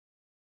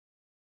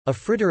A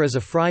fritter is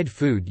a fried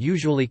food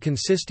usually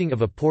consisting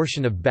of a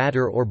portion of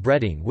batter or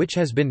breading which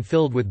has been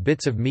filled with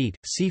bits of meat,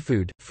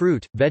 seafood,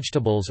 fruit,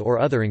 vegetables or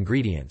other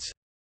ingredients.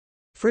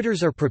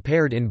 Fritters are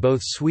prepared in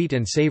both sweet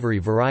and savory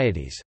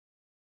varieties.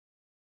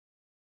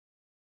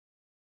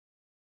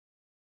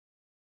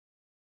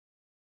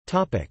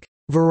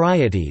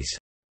 Varieties.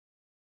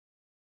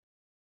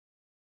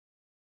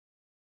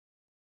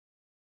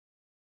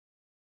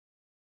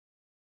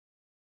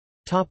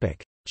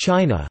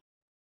 China.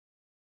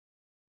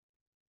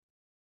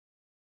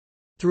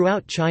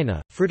 Throughout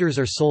China, fritters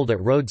are sold at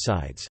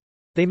roadsides.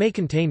 They may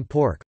contain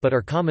pork, but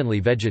are commonly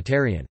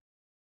vegetarian.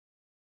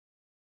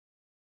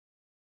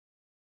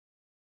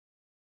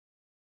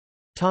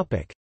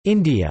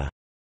 India.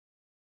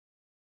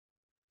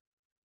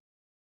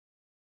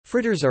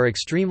 Fritters are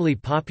extremely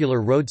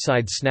popular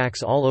roadside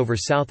snacks all over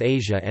South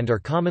Asia and are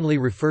commonly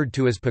referred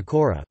to as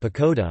pakora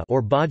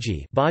or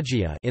bhaji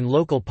bhajia in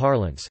local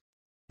parlance.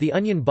 The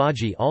onion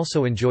bhaji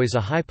also enjoys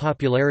a high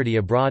popularity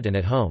abroad and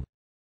at home.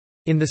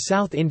 In the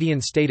South Indian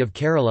state of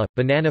Kerala,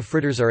 banana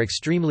fritters are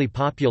extremely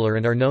popular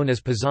and are known as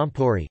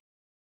pazampuri.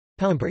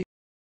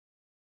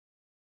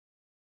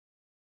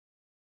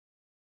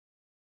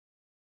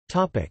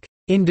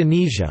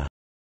 Indonesia.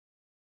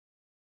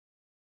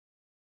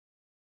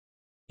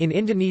 In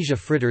Indonesia,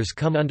 fritters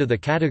come under the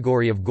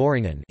category of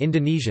gorengan,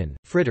 Indonesian,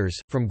 fritters,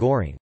 from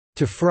goreng,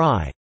 to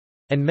fry,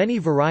 and many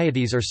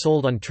varieties are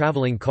sold on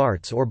traveling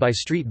carts or by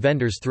street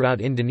vendors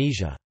throughout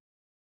Indonesia.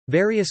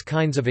 Various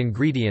kinds of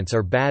ingredients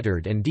are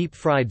battered and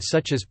deep-fried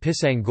such as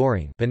pisang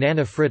goreng,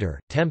 banana fritter,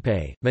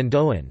 tempeh,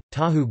 mendoan,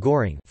 tahu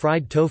goreng,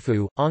 fried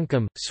tofu,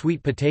 ongkam,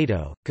 sweet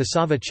potato,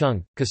 cassava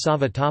chunk,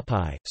 cassava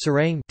tapai,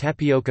 serang,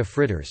 tapioca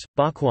fritters,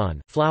 bakwan,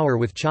 flour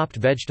with chopped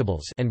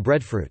vegetables, and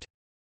breadfruit.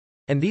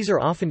 And these are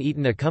often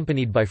eaten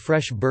accompanied by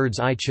fresh bird's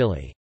eye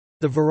chili.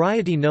 The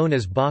variety known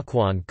as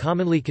bakwan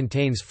commonly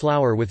contains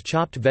flour with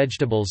chopped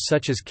vegetables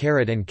such as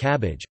carrot and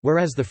cabbage,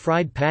 whereas the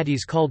fried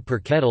patties called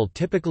perkedel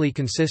typically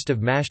consist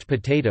of mashed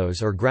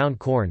potatoes or ground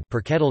corn,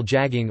 perkedel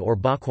jagung or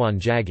bakwan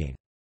jagung.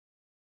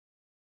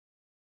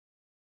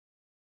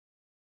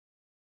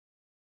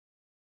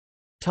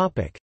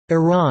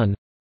 Iran.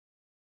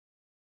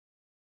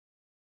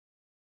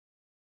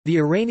 The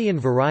Iranian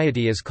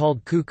variety is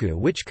called kuku,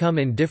 which come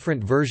in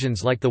different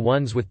versions like the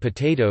ones with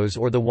potatoes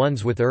or the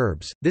ones with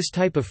herbs. This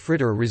type of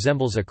fritter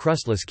resembles a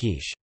crustless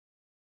quiche.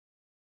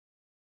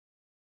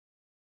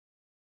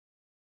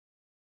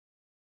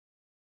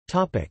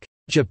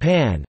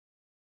 Japan.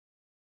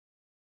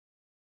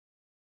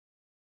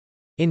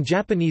 In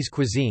Japanese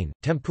cuisine,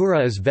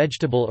 tempura is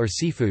vegetable or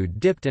seafood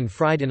dipped and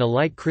fried in a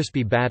light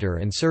crispy batter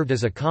and served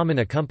as a common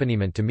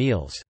accompaniment to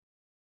meals.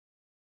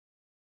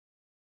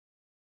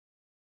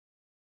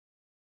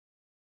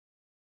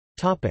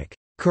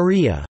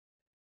 Korea.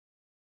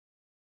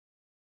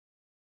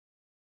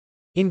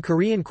 In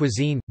Korean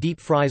cuisine, deep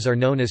fries are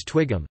known as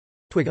twigum.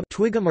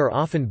 Twigum are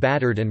often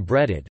battered and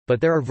breaded,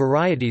 but there are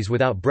varieties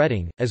without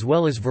breading, as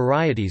well as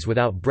varieties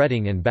without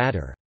breading and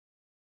batter.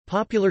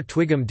 Popular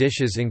twigum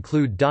dishes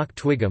include dak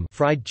twigum,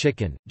 fried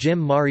chicken, jim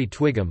mari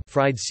twigum,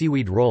 fried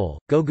seaweed roll,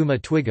 goguma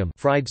twigum,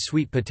 fried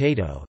sweet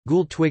potato,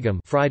 gul twigum,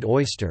 fried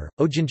oyster,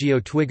 ojinjeo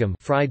twigum,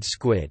 fried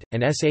squid,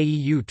 and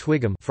saeu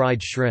twigum,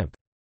 fried shrimp.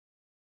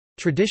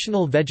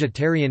 Traditional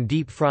vegetarian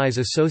deep fries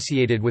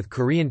associated with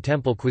Korean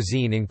temple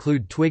cuisine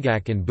include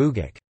twigak and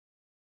bugak.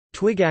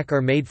 Twigak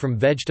are made from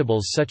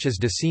vegetables such as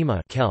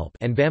dasima kelp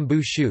and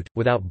bamboo shoot,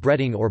 without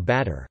breading or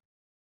batter.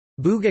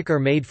 Bugak are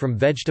made from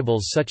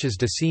vegetables such as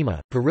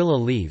dasima, perilla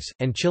leaves,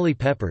 and chili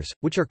peppers,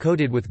 which are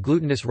coated with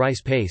glutinous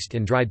rice paste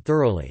and dried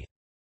thoroughly.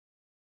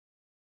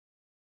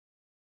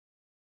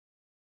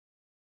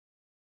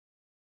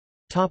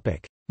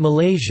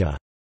 Malaysia.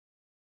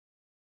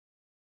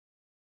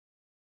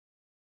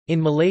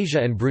 In Malaysia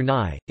and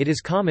Brunei, it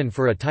is common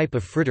for a type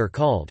of fritter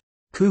called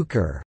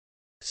kukur,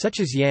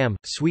 such as yam,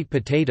 sweet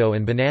potato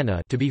and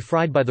banana, to be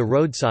fried by the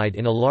roadside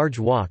in a large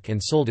wok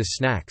and sold as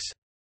snacks.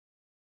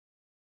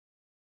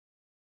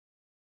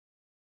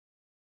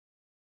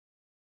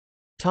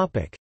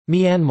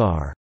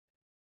 Myanmar.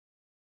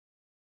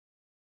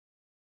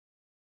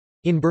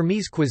 In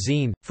Burmese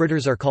cuisine,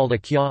 fritters are called a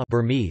kya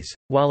Burmese,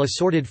 while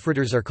assorted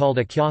fritters are called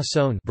a kya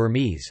son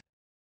Burmese.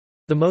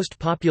 The most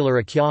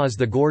popular kya is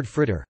the gourd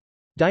fritter.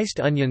 Diced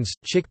onions,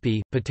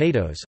 chickpea,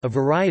 potatoes, a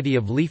variety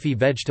of leafy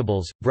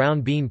vegetables,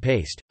 brown bean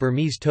paste,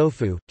 Burmese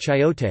tofu,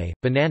 chayote,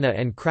 banana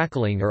and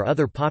crackling are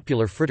other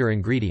popular fritter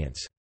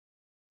ingredients.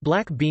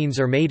 Black beans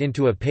are made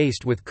into a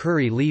paste with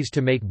curry leaves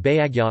to make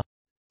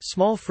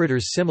bayagya—small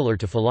fritters similar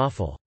to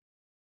falafel.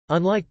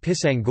 Unlike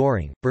pisang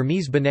goreng,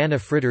 Burmese banana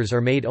fritters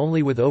are made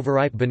only with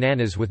overripe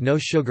bananas with no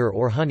sugar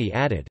or honey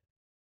added.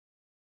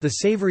 The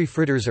savory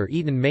fritters are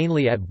eaten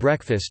mainly at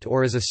breakfast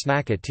or as a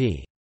snack at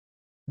tea.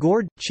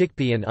 Gourd,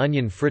 chickpea and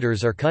onion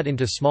fritters are cut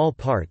into small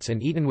parts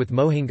and eaten with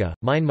mohinga,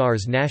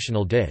 Myanmar's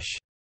national dish.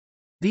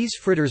 These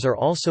fritters are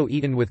also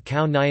eaten with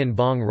khao nyan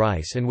bong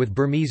rice and with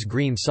Burmese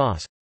green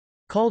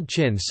sauce—called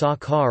chin sa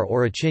kar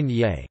or a chin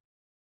ye.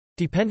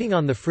 Depending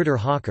on the fritter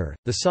hawker,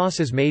 the sauce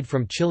is made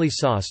from chili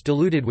sauce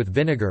diluted with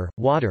vinegar,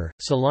 water,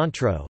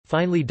 cilantro,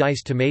 finely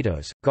diced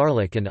tomatoes,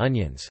 garlic and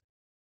onions.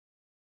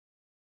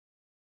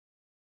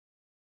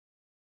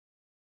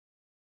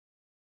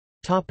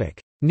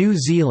 New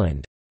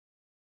Zealand.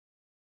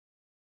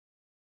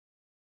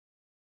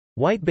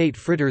 Whitebait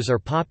fritters are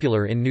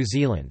popular in New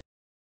Zealand.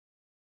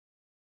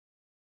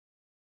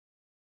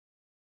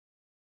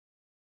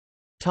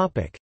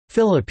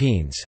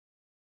 Philippines.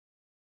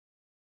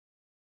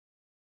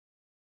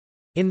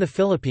 In the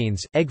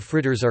Philippines, egg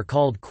fritters are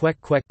called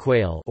kwek-kwek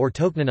quail or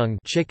toknanung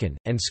chicken,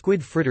 and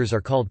squid fritters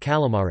are called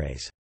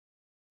calamares.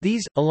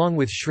 These, along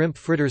with shrimp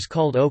fritters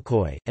called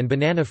okoy, and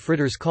banana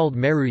fritters called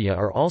meruya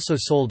are also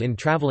sold in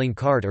traveling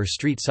cart or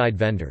street-side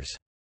vendors.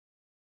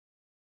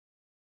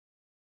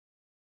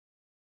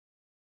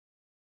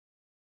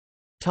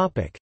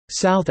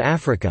 South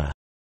Africa.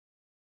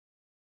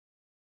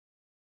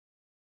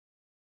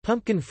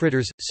 Pumpkin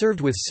fritters,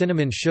 served with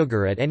cinnamon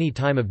sugar at any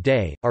time of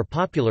day, are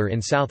popular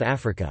in South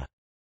Africa.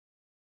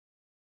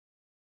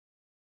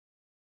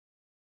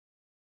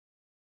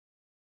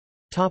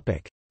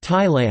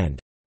 Thailand.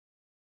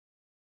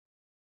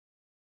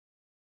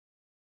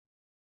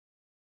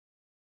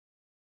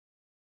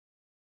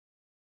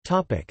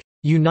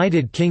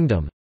 United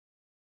Kingdom.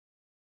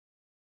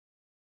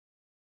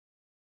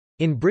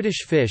 In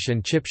British fish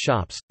and chip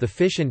shops, the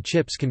fish and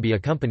chips can be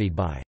accompanied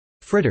by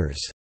fritters,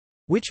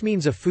 which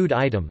means a food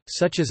item,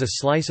 such as a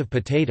slice of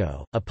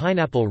potato, a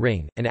pineapple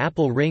ring, an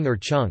apple ring or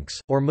chunks,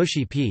 or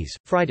mushy peas,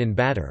 fried in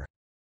batter.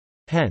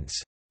 Hence,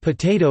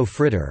 potato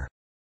fritter,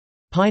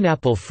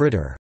 pineapple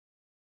fritter,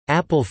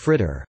 apple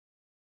fritter,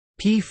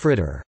 pea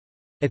fritter,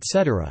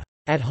 etc.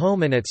 At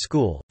home and at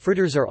school,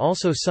 fritters are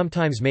also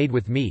sometimes made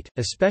with meat,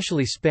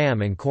 especially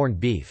spam and corned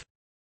beef.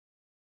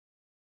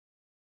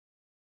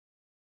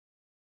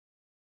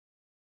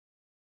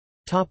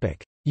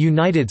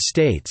 United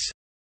States.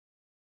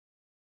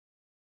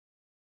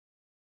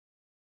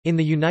 In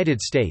the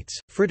United States,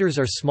 fritters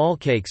are small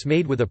cakes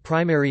made with a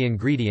primary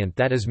ingredient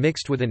that is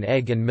mixed with an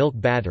egg and milk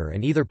batter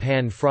and either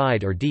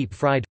pan-fried or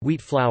deep-fried.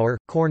 Wheat flour,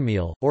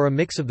 cornmeal, or a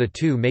mix of the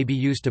two may be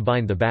used to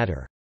bind the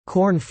batter.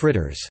 Corn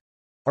fritters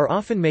are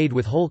often made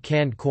with whole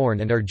canned corn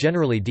and are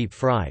generally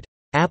deep-fried.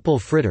 Apple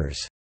fritters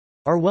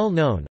are well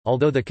known,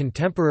 although the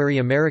contemporary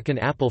American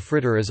apple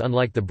fritter is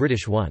unlike the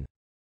British one.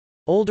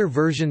 Older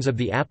versions of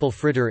the apple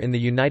fritter in the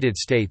United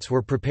States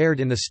were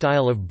prepared in the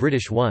style of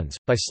British ones,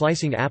 by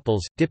slicing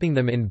apples, dipping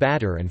them in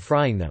batter and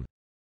frying them.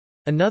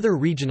 Another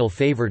regional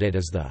favorite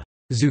is the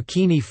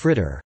zucchini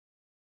fritter.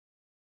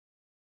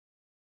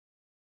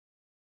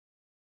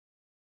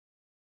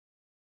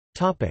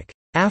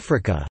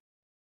 Africa.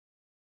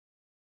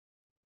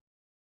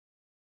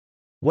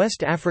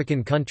 West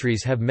African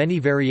countries have many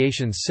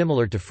variations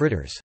similar to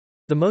fritters.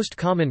 The most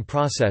common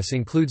process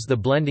includes the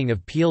blending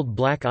of peeled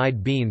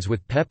black-eyed beans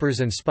with peppers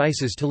and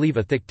spices to leave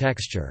a thick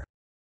texture.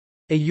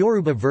 A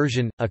Yoruba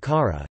version,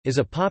 akara, is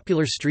a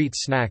popular street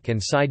snack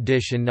and side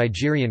dish in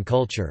Nigerian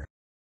culture.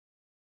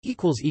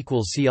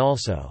 See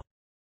also